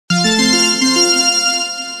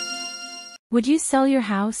Would you sell your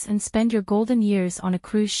house and spend your golden years on a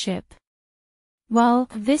cruise ship? Well,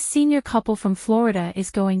 this senior couple from Florida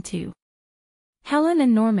is going to. Helen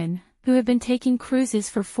and Norman, who have been taking cruises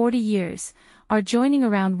for 40 years, are joining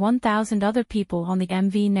around 1,000 other people on the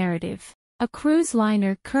MV Narrative, a cruise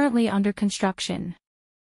liner currently under construction.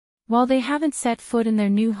 While they haven't set foot in their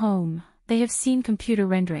new home, they have seen computer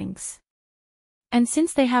renderings. And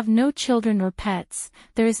since they have no children or pets,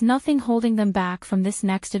 there is nothing holding them back from this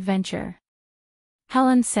next adventure.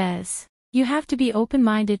 Helen says, "You have to be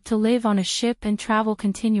open-minded to live on a ship and travel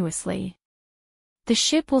continuously. The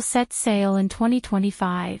ship will set sail in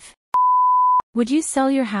 2025. Would you sell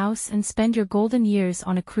your house and spend your golden years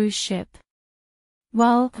on a cruise ship?"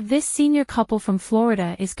 Well, this senior couple from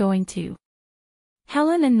Florida is going to.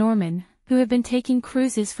 Helen and Norman, who have been taking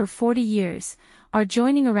cruises for 40 years, are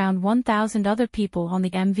joining around 1,000 other people on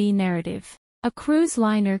the MV Narrative, a cruise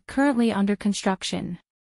liner currently under construction.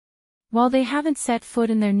 While they haven't set foot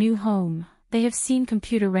in their new home, they have seen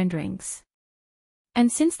computer renderings.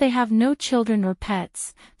 And since they have no children or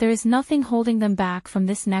pets, there is nothing holding them back from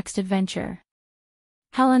this next adventure.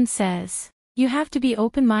 Helen says, "You have to be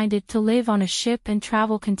open-minded to live on a ship and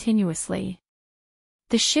travel continuously.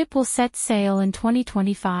 The ship will set sail in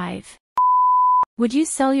 2025. Would you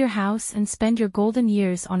sell your house and spend your golden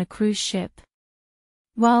years on a cruise ship?"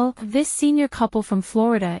 Well, this senior couple from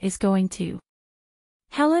Florida is going to.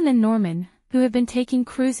 Helen and Norman, who have been taking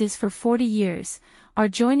cruises for 40 years, are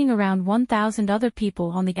joining around 1,000 other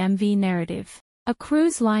people on the MV Narrative, a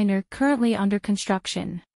cruise liner currently under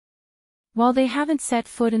construction. While they haven't set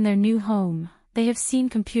foot in their new home, they have seen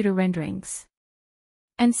computer renderings.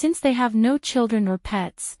 And since they have no children or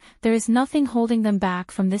pets, there is nothing holding them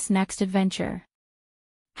back from this next adventure.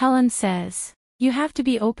 Helen says, "You have to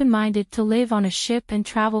be open-minded to live on a ship and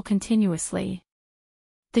travel continuously.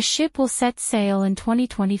 The ship will set sail in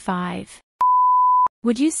 2025.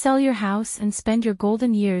 Would you sell your house and spend your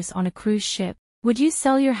golden years on a cruise ship? Would you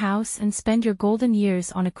sell your house and spend your golden years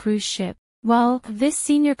on a cruise ship?" Well, this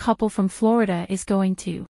senior couple from Florida is going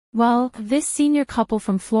to.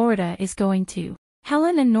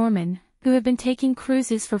 Helen and Norman, who have been taking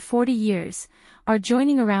cruises for 40 years, are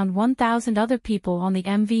joining around 1,000 other people on the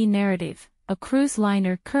MV Narrative, a cruise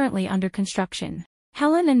liner currently under construction.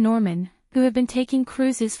 Helen and Norman, who have been taking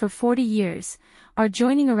cruises for 40 years, are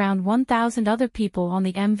joining around 1,000 other people on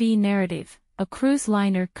the MV Narrative, a cruise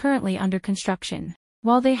liner currently under construction.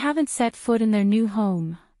 While they haven't set foot in their new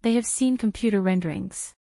home, they have seen computer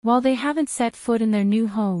renderings.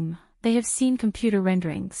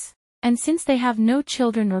 And since they have no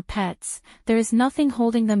children or pets, there is nothing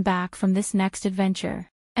holding them back from this next adventure.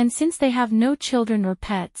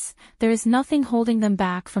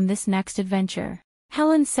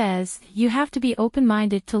 Helen says, "You have to be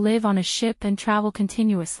open-minded to live on a ship and travel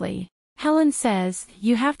continuously.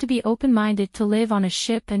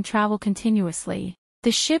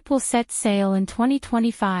 The ship will set sail in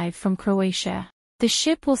 2025 from Croatia.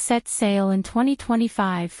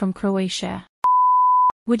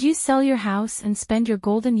 Would you sell your house and spend your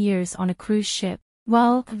golden years on a cruise ship?"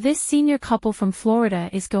 Well, this senior couple from Florida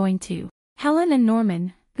is going to. Helen and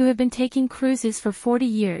Norman, who have been taking cruises for 40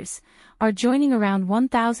 years, are joining around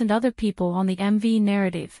 1,000 other people on the MV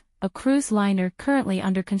Narrative, a cruise liner currently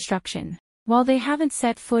under construction. While they haven't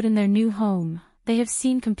set foot in their new home, they have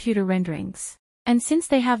seen computer renderings. And since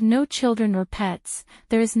they have no children or pets,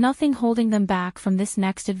 there is nothing holding them back from this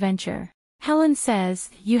next adventure. Helen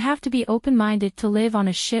says, "You have to be open-minded to live on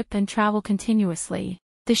a ship and travel continuously.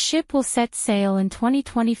 The ship will set sail in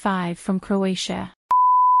 2025 from Croatia.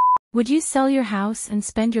 Would you sell your house and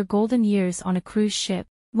spend your golden years on a cruise ship?"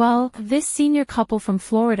 Well, this senior couple from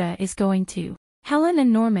Florida is going to. Helen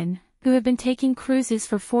and Norman, who have been taking cruises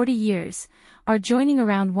for 40 years, are joining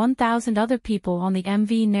around 1,000 other people on the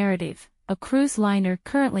MV Narrative, a cruise liner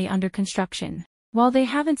currently under construction. While they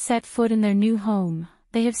haven't set foot in their new home,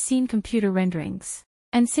 they have seen computer renderings.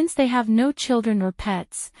 And since they have no children or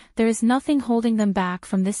pets, there is nothing holding them back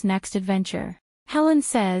from this next adventure. Helen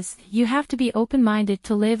says, "You have to be open-minded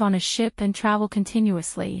to live on a ship and travel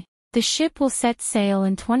continuously. The ship will set sail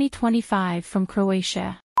in 2025 from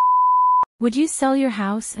Croatia. Would you sell your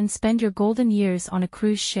house and spend your golden years on a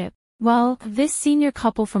cruise ship?" Well, this senior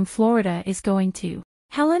couple from Florida is going to.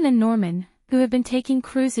 Helen and Norman, who have been taking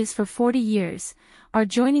cruises for 40 years, are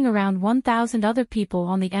joining around 1,000 other people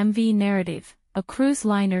on the MV Narrative, a cruise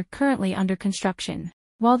liner currently under construction.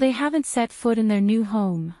 While they haven't set foot in their new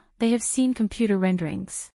home, they have seen computer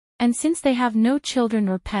renderings. And since they have no children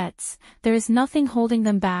or pets, there is nothing holding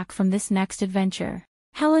them back from this next adventure.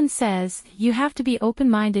 Helen says, "You have to be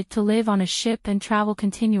open-minded to live on a ship and travel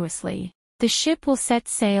continuously. The ship will set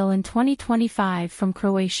sail in 2025 from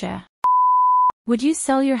Croatia. Would you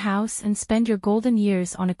sell your house and spend your golden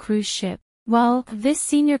years on a cruise ship? Well, this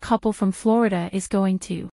senior couple from Florida is going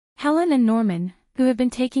to. Helen and Norman, who have been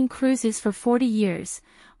taking cruises for 40 years,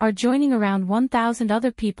 are joining around 1,000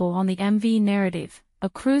 other people on the MV Narrative, a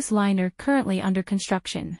cruise liner currently under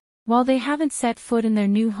construction. While they haven't set foot in their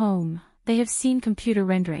new home, they have seen computer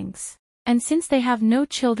renderings. And since they have no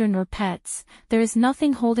children or pets, there is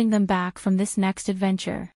nothing holding them back from this next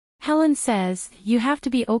adventure. Helen says, you have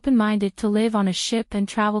to be open-minded to live on a ship and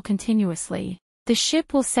travel continuously. The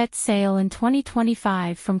ship will set sail in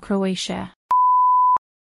 2025 from Croatia.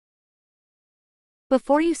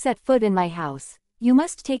 Before you set foot in my house, you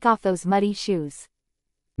must take off those muddy shoes.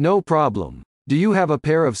 No problem. Do you have a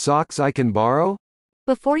pair of socks I can borrow?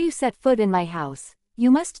 Before you set foot in my house,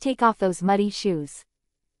 you must take off those muddy shoes.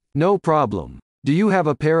 No problem. Do you have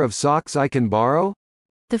a pair of socks I can borrow?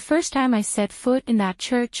 The first time I set foot in that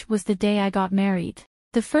church was the day I got married.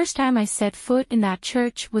 The first time I set foot in that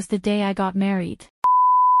church was the day I got married.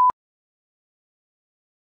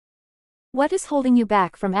 What is holding you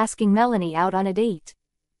back from asking Melanie out on a date?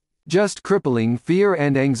 Just crippling fear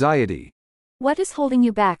and anxiety. What is holding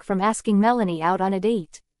you back from asking Melanie out on a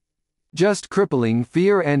date? Just crippling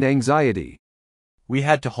fear and anxiety. We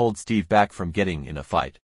had to hold Steve back from getting in a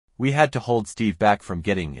fight. We had to hold Steve back from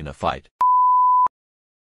getting in a fight.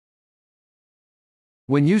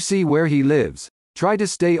 When you see where he lives, try to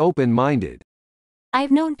stay open-minded.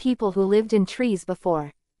 I've known people who lived in trees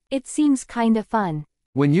before. It seems kinda fun.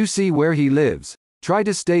 When you see where he lives, try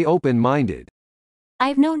to stay open-minded.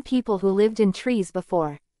 I've known people who lived in trees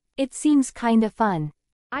before. It seems kinda fun.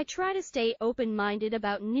 I try to stay open-minded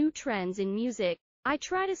about new trends in music. I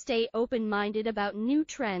try to stay open-minded about new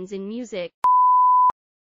trends in music.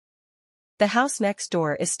 The house next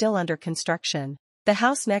door is still under construction. The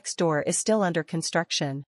house next door is still under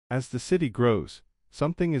construction. As the city grows,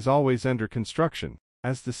 something is always under construction.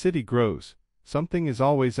 As the city grows, something is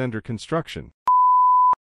always under construction.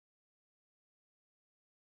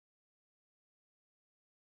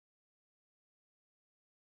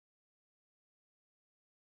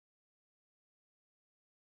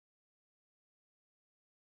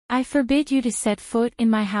 I forbid you to set foot in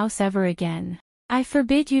my house ever again. I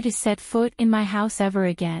forbid you to set foot in my house ever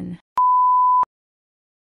again.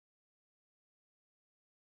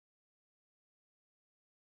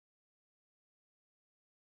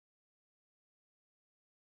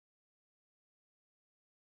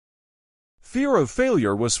 Fear of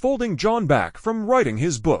failure was holding John back from writing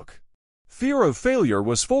his book. Fear of failure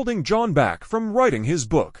was holding John back from writing his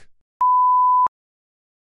book.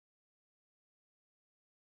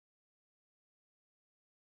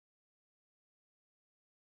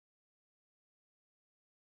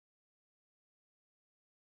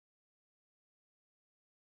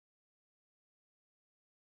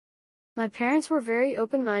 My parents were very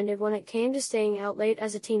open-minded when it came to staying out late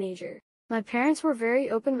as a teenager. My parents were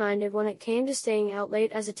very open-minded when it came to staying out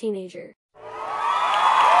late as a teenager.